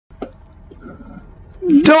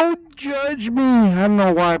Don't judge me! I don't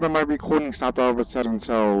know why, but my recording stopped all of a sudden,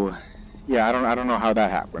 so... Yeah, I don't know how that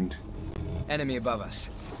happened. Enemy above us.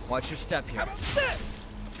 Watch your step here.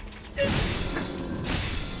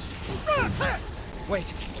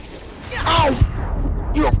 Wait.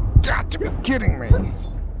 Ow! You've got to be kidding me!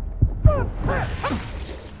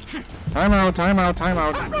 Time out, time out, time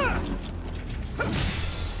out.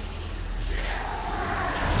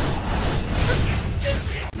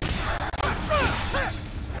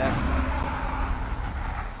 That's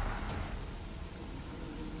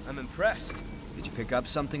I'm impressed. Did you pick up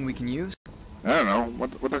something we can use? I don't know.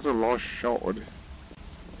 What is a lost sword?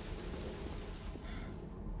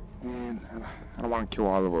 Man, I don't want to kill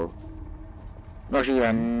Oliver. Actually,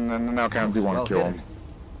 yeah, now I kind of do want to kill him.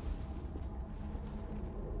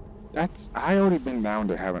 I already been down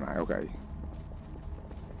there, haven't I? Okay.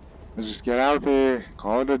 Let's just get out of here,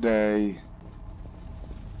 call it a day.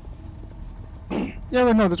 Yeah,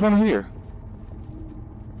 wait, no, there's one here.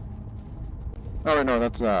 Oh, wait, no,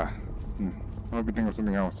 that's, I might be thinking of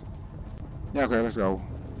something else. Yeah, okay, let's go.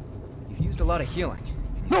 You've used a lot of healing.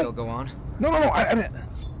 Can you still go on? No, I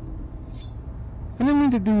didn't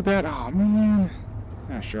mean to do that. Oh, man.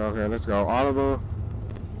 Yeah, sure, okay, let's go. Oliver.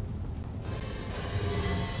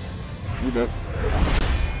 Do this.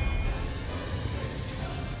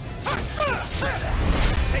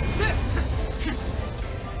 Take this!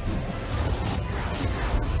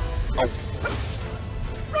 Oh.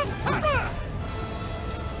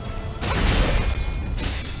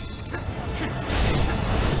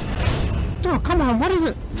 Dude, come on, what is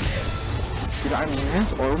it? Did I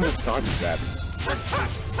miss or almost dodge that?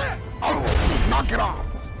 Oh, knock it off!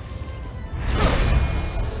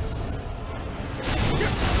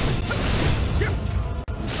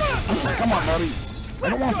 Come on, buddy. I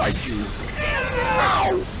don't want to fight you.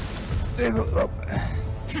 Ow! There we go.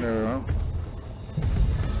 There we go.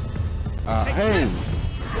 Hey!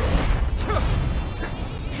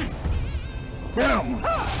 Get him!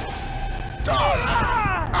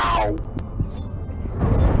 Ow!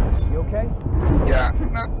 You okay? Yeah,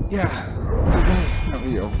 no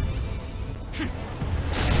heal.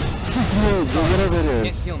 Just heal, whatever it is.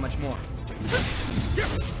 Can't heal much more.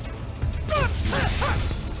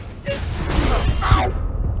 Ow!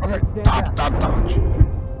 Okay, dodge.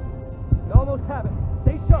 You almost have it.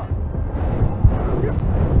 Stay sharp.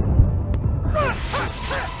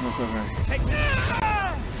 Okay. Take this!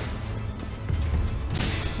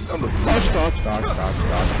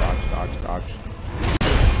 Dodge.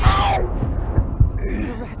 Ow! The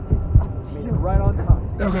rest is up to you. Right on time.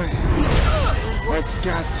 Okay. Let's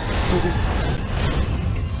get moving.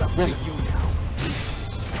 It's up to you now.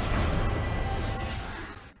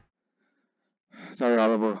 Sorry,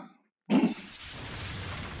 Oliver.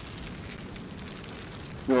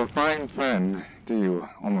 You're a fine friend, do you?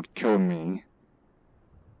 Almost killed me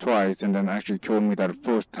twice, and then actually killed me that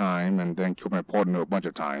first time, and then killed my partner a bunch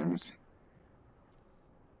of times.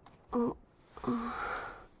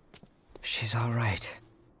 She's all right.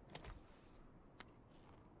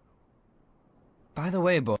 By the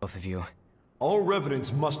way, both of you. All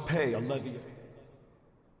revenants must pay a levy.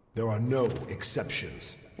 There are no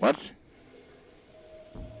exceptions. What?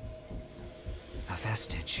 A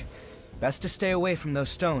vestige. Best to stay away from those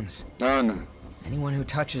stones. Done. Anyone who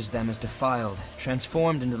touches them is defiled,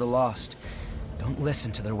 transformed into the lost. Don't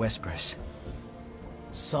listen to their whispers.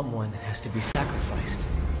 Someone has to be sacrificed.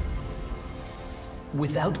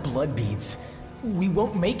 Without blood beads, we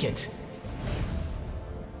won't make it.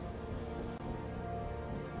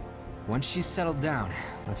 Once she's settled down,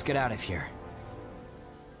 let's get out of here.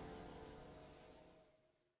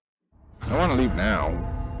 I want to leave now.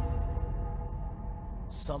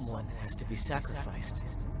 Someone has to be sacrificed.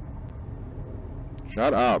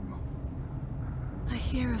 Shut up. I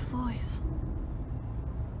hear a voice.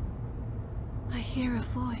 I hear a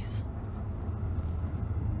voice.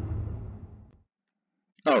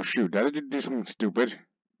 Oh shoot, did you do something stupid?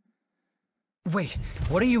 Wait,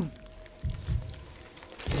 what are you...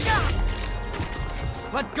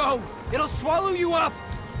 Let go! It'll swallow you up!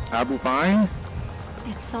 I'll be fine?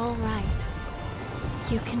 It's all right.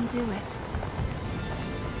 You can do it.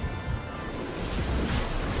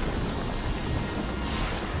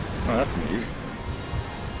 Oh, that's neat.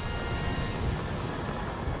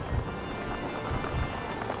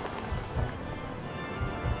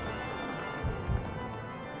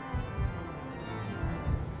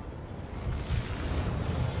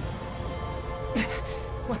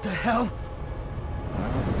 What the hell?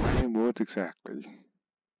 My words exactly.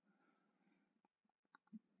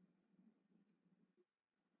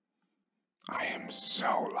 I am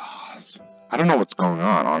so lost. I don't know what's going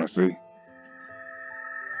on, honestly.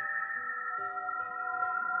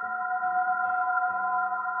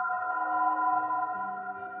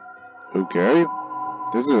 Okay,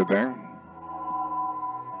 this is a thing.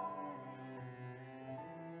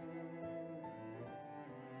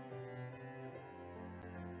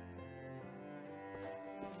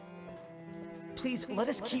 Please, let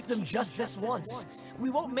us keep them just this once. We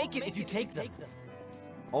won't make it if you take them.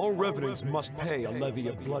 All revenants must pay a levy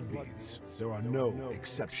of blood beads. There are no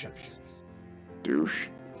exceptions. Douche.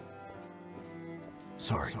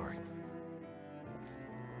 Sorry.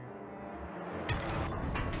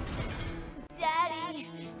 Daddy!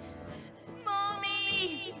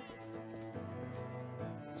 Mommy!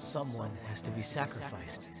 Someone has to be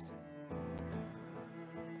sacrificed.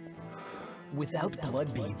 Without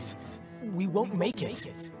blood beads, we won't make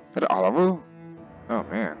it. At Oliver? Oh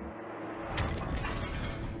man.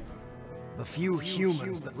 The few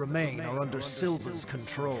humans that remain are under Silva's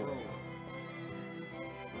control.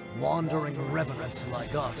 Wandering revenants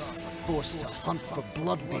like us are forced to hunt for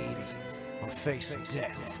blood beads or face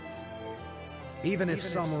death. Even if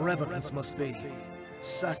some revenants must be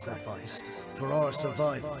sacrificed for our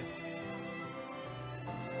survival.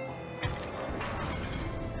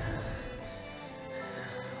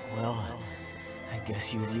 Well, I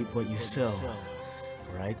guess you reap what you sow,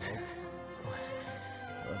 right?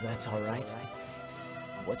 Well, that's all right.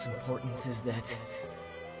 What's important is that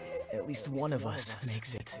at least one of us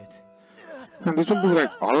makes it. And this will be like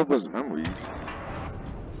Oliver's memories.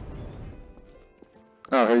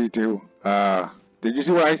 Oh, hey you two. Did you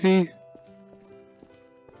see what I see?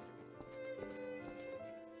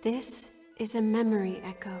 This is a memory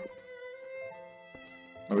echo.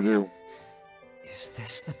 Oh, you. Is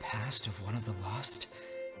this the past of one of the lost?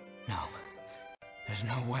 No. There's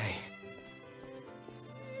no way.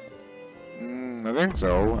 I think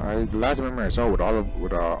so. The last memory I saw with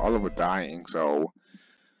Oliver dying, so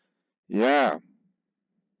yeah.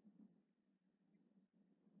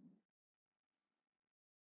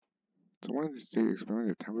 So one of these days,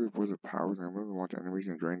 experimenting the temporary force of powers and ability to launch enemies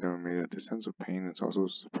and drain them made the sense of pain and also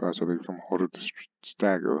suppressed, so they become harder to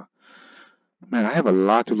stagger. Man, I have a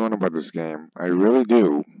lot to learn about this game. I really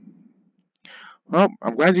do. Well,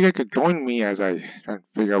 I'm glad you guys could join me as I try to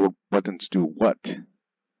figure out what buttons do what.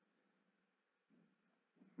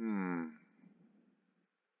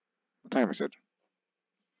 What time is it?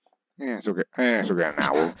 Yeah, it's okay. It's okay, an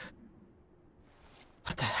hour.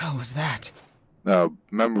 What the hell was that?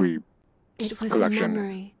 Memory It was collection. a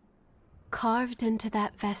memory, carved into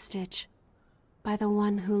that vestige, by the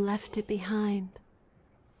one who left it behind.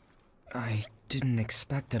 I didn't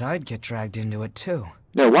expect that I'd get dragged into it too.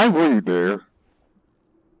 Yeah, why were you there?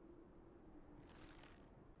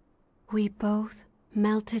 We both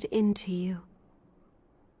melted into you.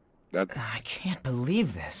 That's... I can't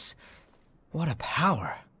believe this. What a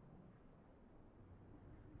power.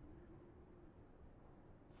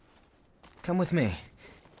 Come with me.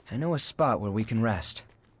 I know a spot where we can rest.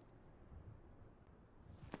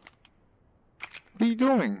 What are you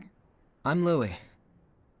doing? I'm Louis.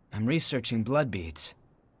 I'm researching blood beads.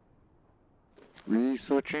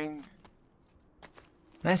 Researching?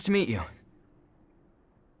 Nice to meet you.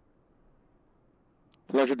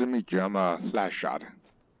 Pleasure to meet you. I'm a Flash Shot.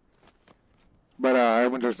 But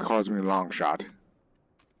everyone just calls me Long Shot.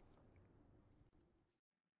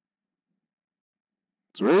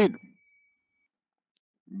 Sweet.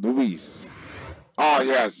 Luis. Oh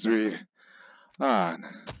yeah, sweet. Finally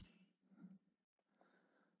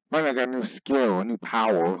I got a new skill, a new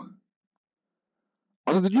power.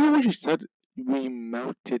 Also, did you hear what she said? We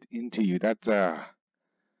melted into you. That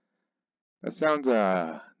sounds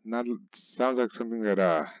not sounds like something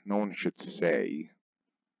that no one should say.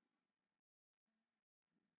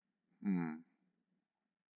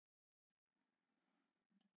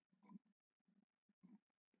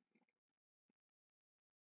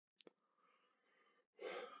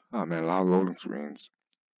 Oh man, a lot of loading screens.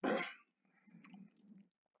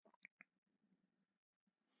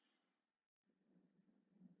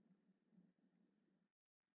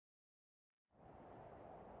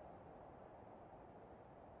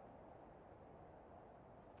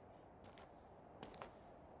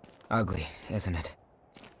 Ugly, isn't it?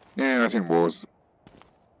 Yeah, I think it was.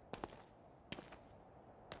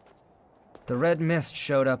 The red mist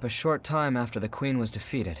showed up a short time after the Queen was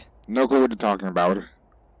defeated. No clue what you're talking about.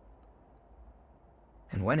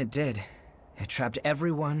 And when it did, it trapped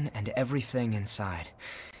everyone and everything inside,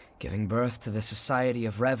 giving birth to the Society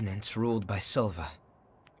of Revenants ruled by Silva.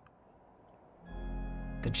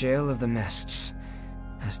 The Jail of the Mists.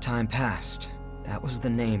 As time passed, that was the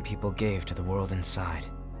name people gave to the world inside.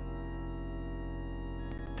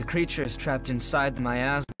 The creatures trapped inside the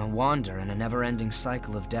miasma wander in a never-ending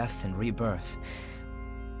cycle of death and rebirth.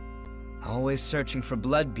 always searching for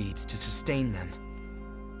blood beads to sustain them.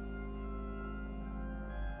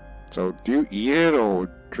 So, do you eat it or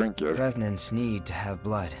drink it? Revenants need to have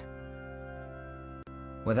blood.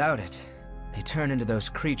 Without it, they turn into those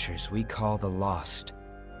creatures we call the Lost.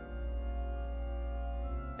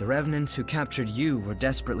 The Revenants who captured you were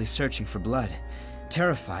desperately searching for blood,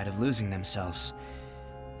 terrified of losing themselves.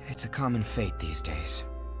 It's a common fate these days.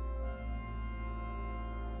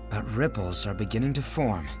 But ripples are beginning to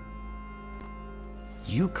form.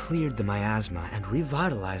 You cleared the miasma and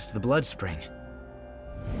revitalized the blood spring.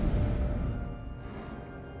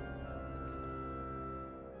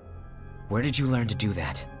 Where did you learn to do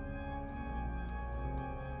that?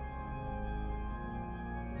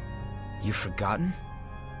 You've forgotten?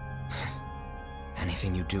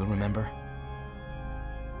 Anything you do remember?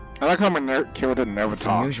 I like how my Kilda never It's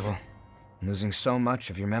talks. unusual, losing so much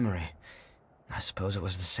of your memory. I suppose it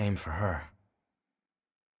was the same for her.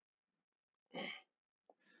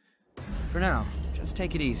 For now, just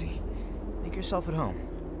take it easy. Make yourself at home.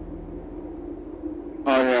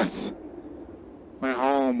 Oh yes, my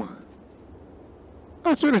home.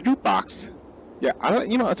 Oh, it's in a jukebox. Yeah,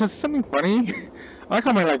 you know, it's something funny. I like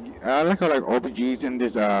how RPGs in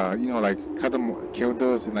this, you know, like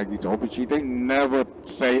Kildas and like these RPG, they never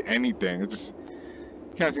say anything. It just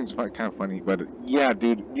kind of seems kind of funny. But yeah,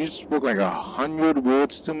 dude, you spoke like 100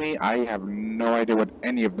 words to me. I have no idea what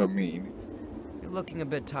any of them mean. You're looking a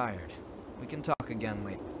bit tired. We can talk again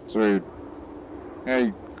later. So,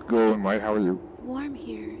 hey, Golden White, how are you? Warm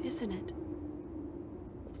here, isn't it?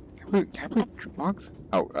 Can I play jukebox?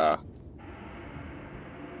 Oh,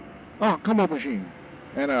 oh, combo machine.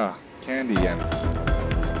 And, candy and...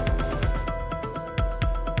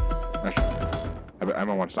 Actually, I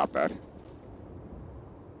might want to stop that.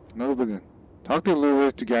 No, but then... Talk to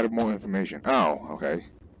Lewis to gather more information. Oh, okay.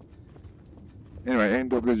 Anyway,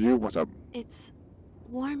 NWG, what's up? It's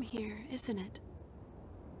warm here, isn't it?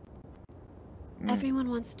 Everyone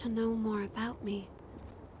wants to know more about me,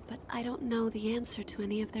 but I don't know the answer to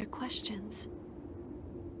any of their questions.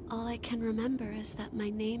 All I can remember is that my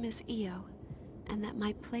name is Io, and that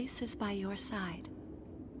my place is by your side.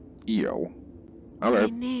 Io. My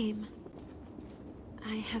Alright. name...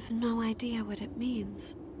 I have no idea what it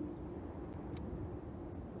means.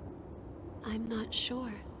 I'm not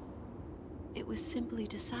sure. It was simply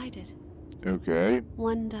decided. Okay.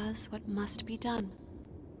 One does what must be done.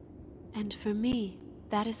 And for me,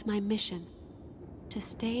 that is my mission. To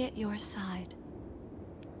stay at your side.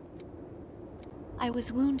 I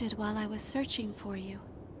was wounded while I was searching for you.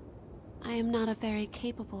 I am not a very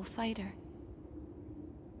capable fighter.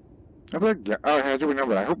 I feel like, I had to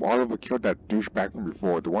remember, I hope Oliver killed that douchebag from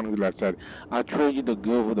before, the one who said, I'll trade you the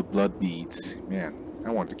girl with the blood beads. Man,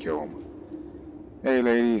 I want to kill him. Hey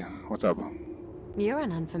lady, what's up? You're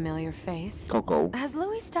an unfamiliar face. Coco. Has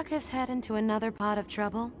Louis stuck his head into another pot of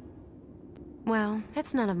trouble? Well,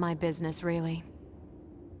 it's none of my business, really.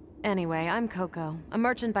 Anyway, I'm Coco, a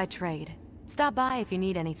merchant by trade. Stop by if you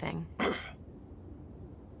need anything.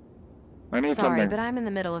 I need Sorry, something. but I'm in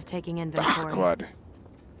the middle of taking inventory. God.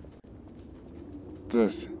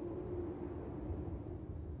 This.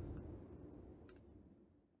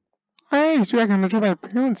 Hey, so I can look at my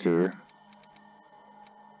appearance here.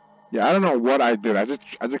 Yeah, I don't know what I did. I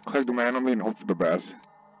just clicked randomly and hope for the best.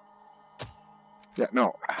 Yeah,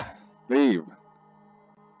 no. Leave.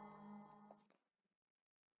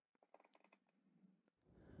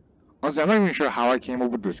 Honestly, I'm not even sure how I came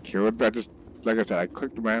up with this code, but I just, like I said, I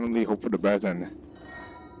clicked randomly, hope for the best, and this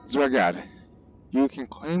is what I got. You can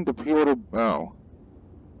claim the pre-order. Oh.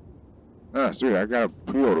 Ah, sweet, I got a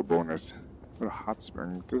pre-order bonus. What a hot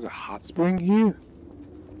spring. There's a hot spring here?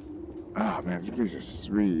 Oh man, this place is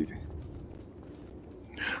sweet.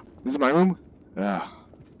 This is my room? Ah.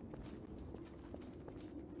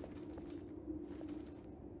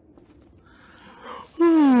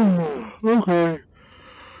 Okay.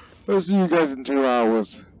 I'll see you guys in 2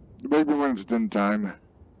 hours. Maybe when it's dinner time.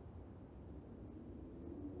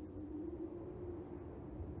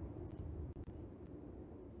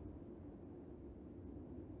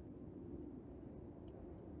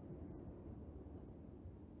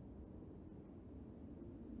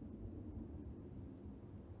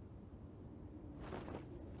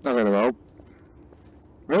 Okay, well.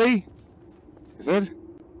 Really? Is it?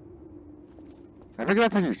 I think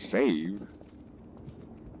that's how you save.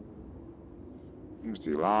 Let me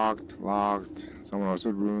see. Locked. Someone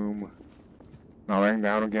else's room. Not laying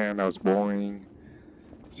down again. That was boring.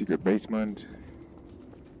 Secret basement.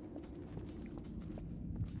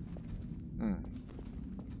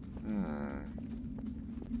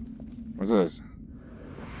 What's this?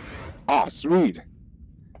 Oh, sweet.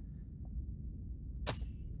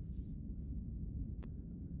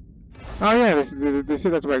 Oh yeah, they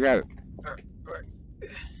said that's where I got it.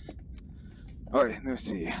 Okay, let's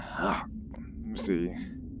see. Let's see.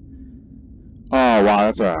 Oh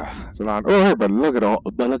wow, that's a lot. Oh hey, but look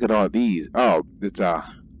at all these. Oh, it's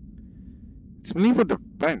medieval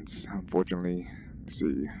defense. Unfortunately, let's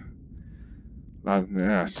see.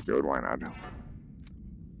 That's good. Why not?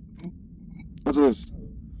 What's this?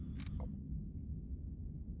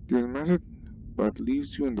 Gives a message, but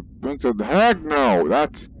leaves you in the brink of the heck. No,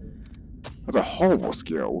 that's a horrible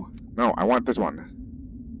skill. No, I want this one.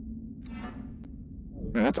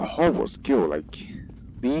 Man, that's a horrible skill. Like,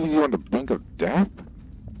 leaves you on the brink of death.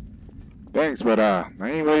 Thanks, but I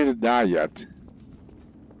ain't ready to die yet.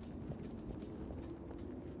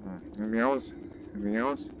 Anything else? Anything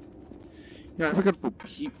else? Yeah, I forgot for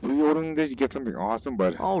pre-ordering this, you get something awesome,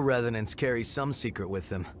 but all revenants carry some secret with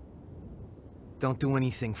them. Don't do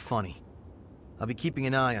anything funny. I'll be keeping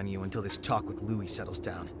an eye on you until this talk with Louis settles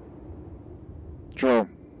down. Sure.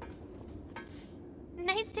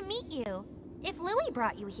 Nice to meet you. If Louis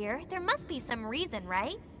brought you here, there must be some reason,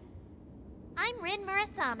 right? I'm Rin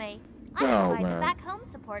Murasame. I provide the back home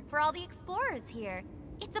support for all the explorers here.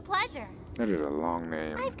 It's a pleasure. That is a long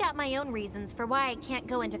name. I've got my own reasons for why I can't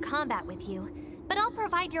go into combat with you, but I'll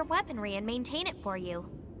provide your weaponry and maintain it for you.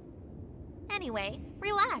 Anyway,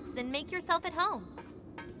 relax and make yourself at home.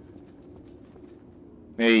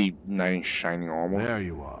 Hey, nice shining armor. There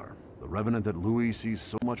you are. The Revenant that Louis sees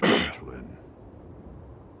so much potential in.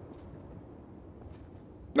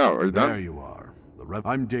 No, are you done? There you are.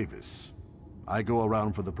 I'm Davis. I go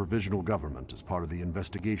around for the Provisional Government as part of the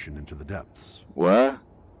investigation into the depths. What?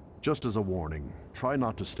 Just as a warning, try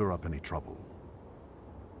not to stir up any trouble.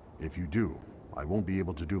 If you do, I won't be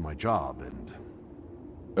able to do my job and...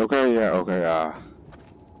 Okay, yeah, okay,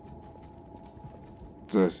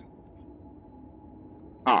 Just...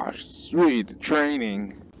 Ah, sweet,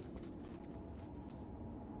 training.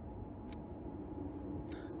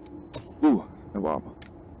 Ooh, no problem.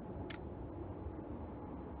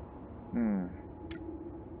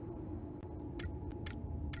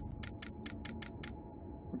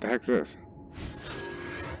 What the heck's this?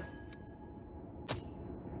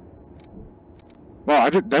 Wow,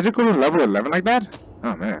 did I just go to level 11 like that?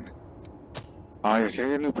 Oh man. Oh yes, I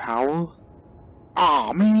get a new power?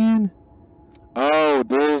 Oh man. Oh,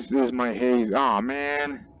 this is my haze. Oh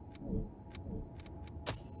man.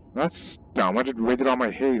 That's dumb. I just wasted all my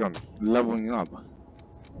haze on leveling up.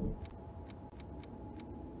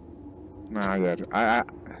 Nah, yet. I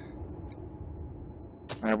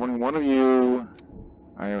have only one of you.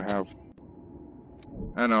 I have...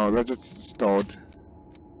 I know, let's just start.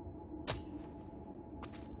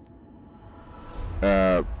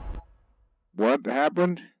 What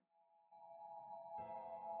happened?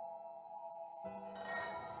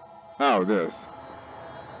 Oh, this.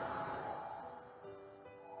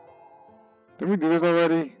 Did we do this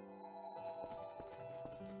already?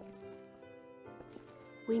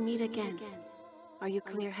 We meet again. Are you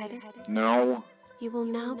clear-headed? No. You will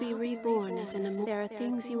now be reborn as an immortal. There are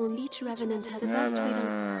things you will each revenant has the best way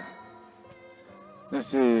to... Let's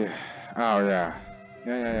see. Oh, yeah.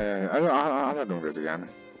 Yeah. I'm not doing this again.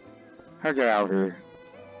 I'll get out here.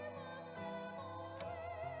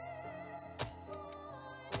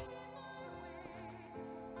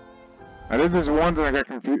 I did this once and I got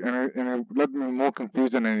confused, and it left me more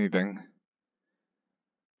confused than anything.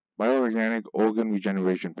 Bioorganic organ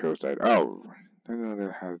regeneration parasite. Oh,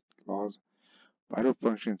 that has laws. Vital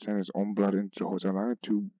function sends its own blood into the host, allowing it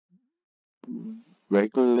to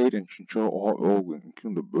regulate and control all organs,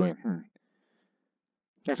 including the brain.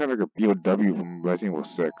 That sounds like a POW from Resident Evil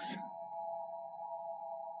 6.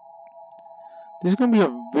 This is going to be a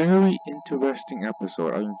very interesting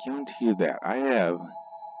episode, I can guarantee you that. I have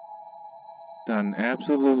done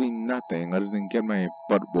absolutely nothing other than get my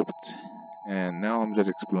butt whooped. And now I'm just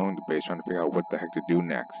exploring the base, trying to figure out what the heck to do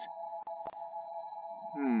next.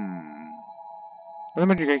 Not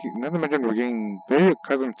to mention we're getting very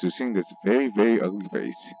accustomed to seeing this very, very ugly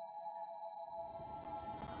face.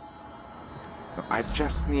 No, I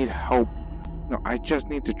just need help. No, I just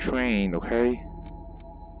need to train, okay?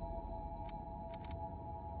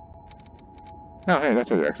 Oh, hey, that's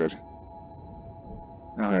the exit.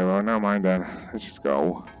 Okay, well, never mind then. Let's just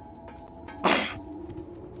go.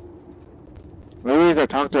 Louise, I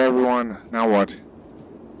talked to everyone. Now what?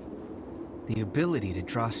 The ability to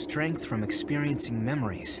draw strength from experiencing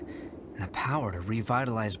memories, and the power to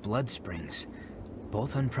revitalize blood springs.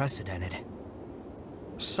 Both unprecedented.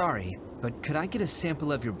 Sorry, but could I get a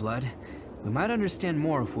sample of your blood? We might understand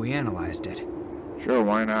more if we analyzed it. Sure,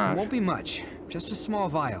 why not? It won't be much. Just a small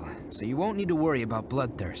vial, so you won't need to worry about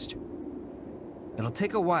bloodthirst. It'll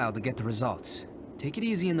take a while to get the results. Take it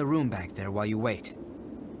easy in the room back there while you wait.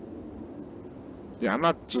 Yeah, I'm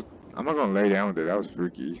not gonna lay down with it. That was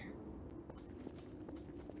freaky.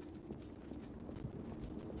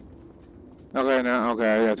 Okay, now,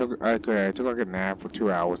 okay, I took like a nap for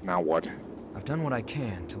 2 hours. Now what? I've done what I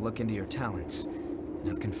can to look into your talents, and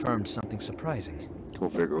I've confirmed something surprising. Go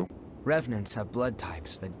figure. Revenants have blood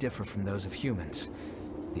types that differ from those of humans.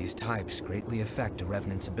 These types greatly affect a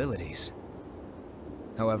Revenant's abilities.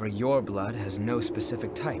 However, your blood has no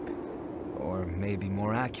specific type. Or maybe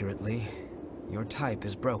more accurately, your type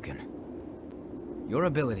is broken. Your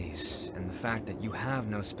abilities, and the fact that you have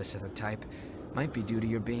no specific type, might be due to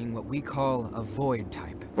your being what we call a void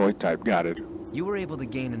type. Void type, got it. You were able to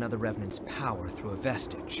gain another Revenant's power through a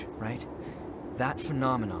vestige, right? That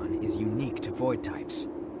phenomenon is unique to void types.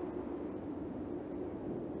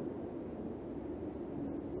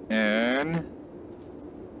 And?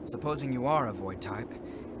 Supposing you are a void type,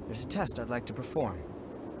 there's a test I'd like to perform.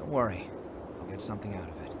 Don't worry, I'll get something out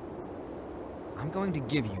of it. I'm going to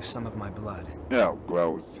give you some of my blood. Oh,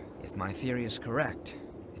 gross. If my theory is correct,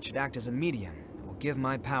 it should act as a medium that will give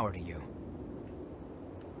my power to you.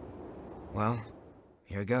 Well,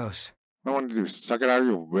 here goes. I want to do suck it out of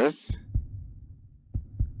your wrist?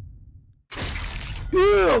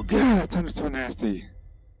 Ew, God, that sounds so nasty.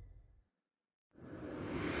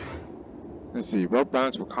 Let's see, well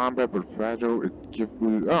balanced for combat but fragile, it gives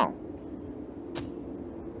oh.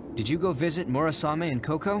 Did you go visit Murasame and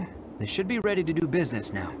Coco? They should be ready to do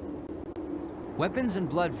business now. Weapons and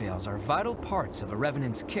blood veils are vital parts of a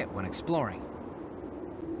Revenant's kit when exploring.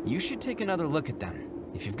 You should take another look at them.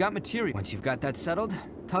 If you've got material, once you've got that settled,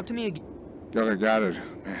 talk to me again. Okay, got it.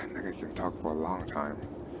 Man, that guy can talk for a long time.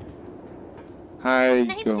 Hi,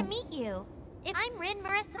 Nice to meet you. If I'm Rin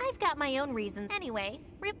Marissa, I've got my own reasons. Anyway,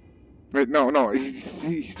 wait, no,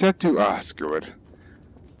 he said to, screw it.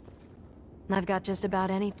 I've got just about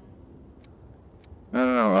anything.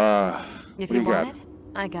 No, If what do you got? want it,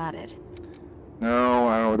 I got it. No,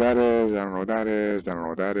 I don't know what that is, I don't know what that is, I don't know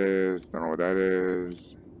what that is, I don't know what that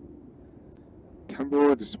is.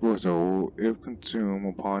 Temporal disposal, if consumed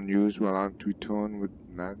upon use, will allow to return with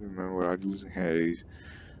not remember without using haze.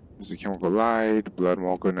 This is a chemical light, blood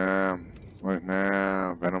walker now. What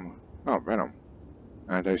now? Venom. Oh, venom.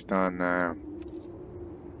 Anti-stun now.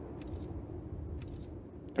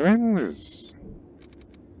 Rings.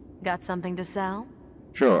 Got something to sell?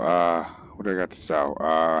 Sure, what do I got to sell?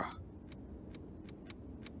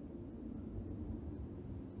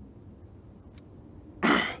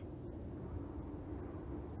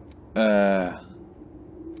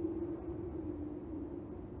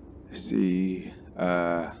 Let's see,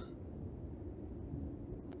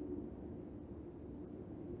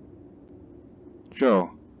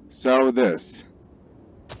 sure, sell this.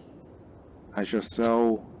 I shall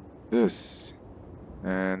sell this,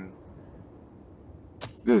 and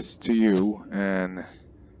this to you, and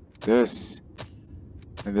this,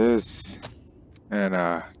 and this,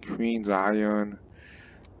 and Queen's Iron,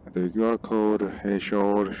 the QR code, hey,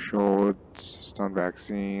 short, stun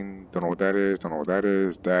vaccine, don't know what that is, don't know what that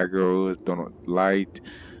is, daggers, don't know, light,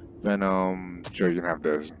 venom, sure you can have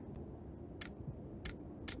this.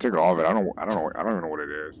 Just take all of it, I don't even know what it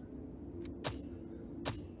is.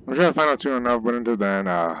 I'm sure I'll find out soon enough, but until then,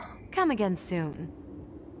 Come again soon.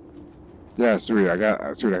 yeah, sweet, I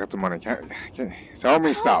got the money, can't sell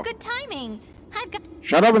me stuff. good timing. I've got.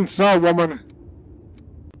 Shut up and sell, woman!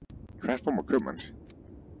 Transform equipment.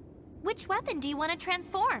 Which weapon do you want to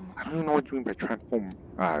transform? I don't know what you mean by transform.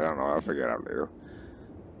 I don't know. I'll figure it out later.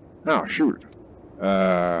 Oh, shoot.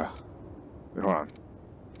 Wait, hold on.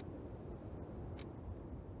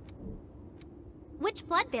 Which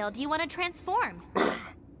blood veil do you want to transform?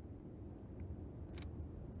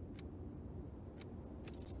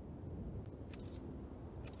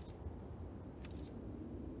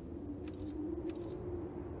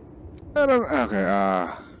 I don't.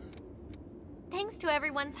 Okay. Thanks to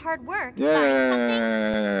everyone's hard work. Yeah.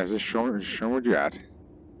 buying something. Just show me what you got.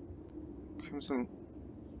 Crimson.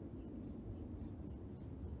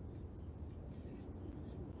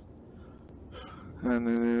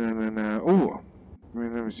 And oh,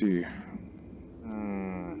 let me see.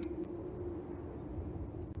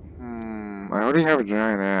 I already have a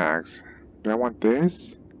giant axe. Do I want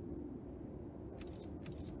this?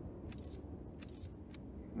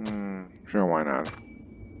 Sure, why not?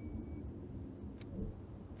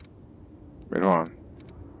 Wait, hold on.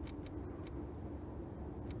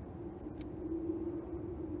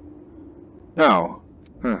 No.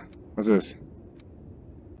 Huh. What's this?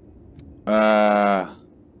 I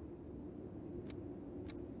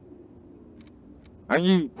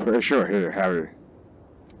need, sure, here, have it.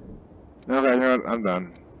 Okay, you know what? I'm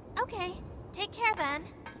done. Okay, take care then.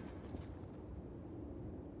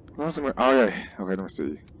 Oh yeah, okay, let me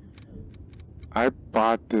see. I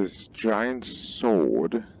bought this giant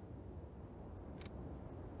sword.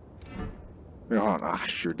 Wait, hold on. Ah,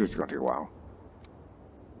 shoot, this is gonna take a while.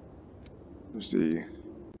 Let me see.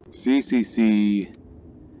 CCC.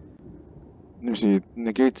 Let me see.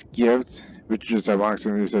 Negates gifts, which is ironic.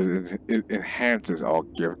 It says it enhances all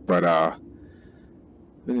gift, but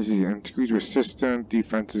let me see. Increase resistance,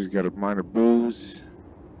 defenses got a minor boost.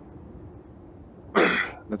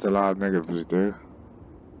 That's a lot of negatives there.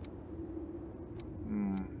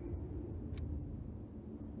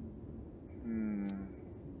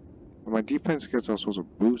 My defense gets all sorts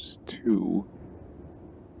of boosts too.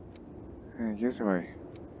 I guess if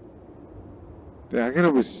yeah, I can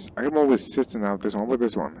always resistant out this one. What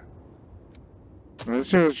this one? Let's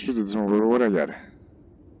choose this one. What I get?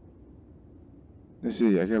 Let's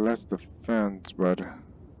see. I get less defense, but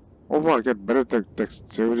overall I get better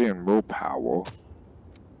dexterity and willpower.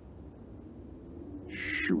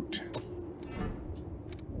 Shoot.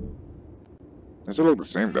 They still look the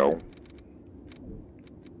same though.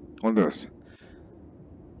 On this.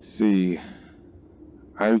 See,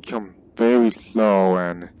 I become very slow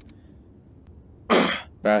and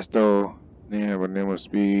faster, yeah, but then with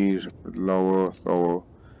speed, lower, slower.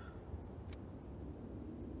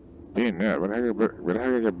 Being that, what the heck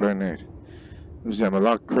I get better than that? Let me see, I'm a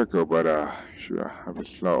lot quicker, but sure, I was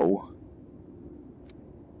slow.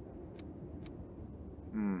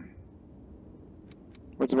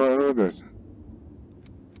 What's about this?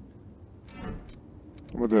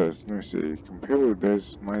 What this? Let me see. Compare with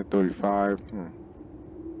this, minus 35.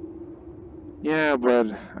 Yeah,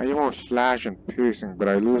 but I get more slash and piercing, but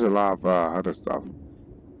I lose a lot of other stuff.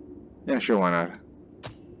 Yeah, sure, why not?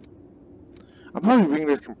 I'm probably reading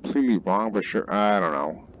this completely wrong, but sure, I don't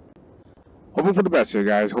know. Hoping for the best here,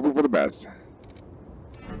 guys. Hoping for the best.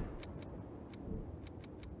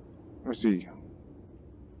 Let me see.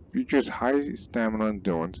 Features high stamina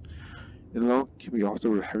endurance. It can be also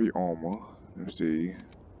with heavy armor. Let me see.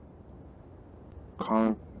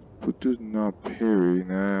 Put not parry,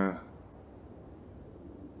 nah.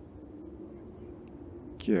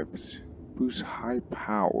 Gives. Boost high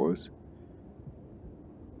powers.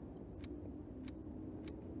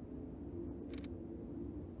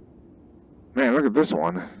 Man, look at this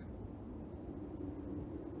one.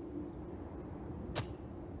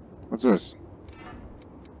 What's this?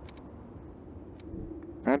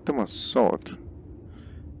 Phantom Assault.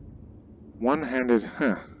 One-handed,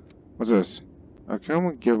 What's this? I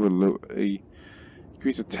can give a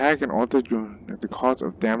increase attack and alter the cost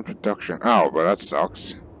of damage reduction. Oh, but that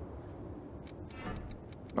sucks.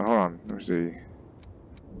 Now, hold on, let me see.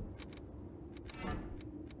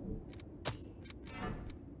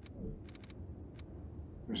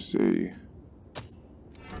 Let's see.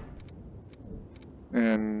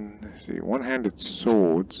 And let's see, one-handed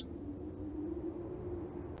swords.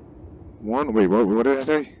 Wait, what did I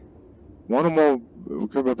say? One or more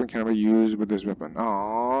equipped weapon can be used with this weapon.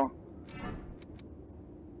 Aww.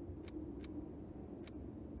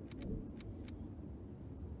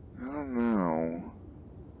 I don't know.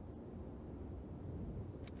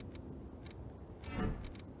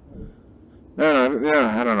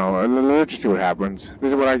 Yeah, I don't know. Let's just see what happens.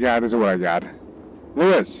 This is what I got.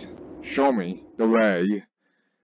 Lewis, show me the way.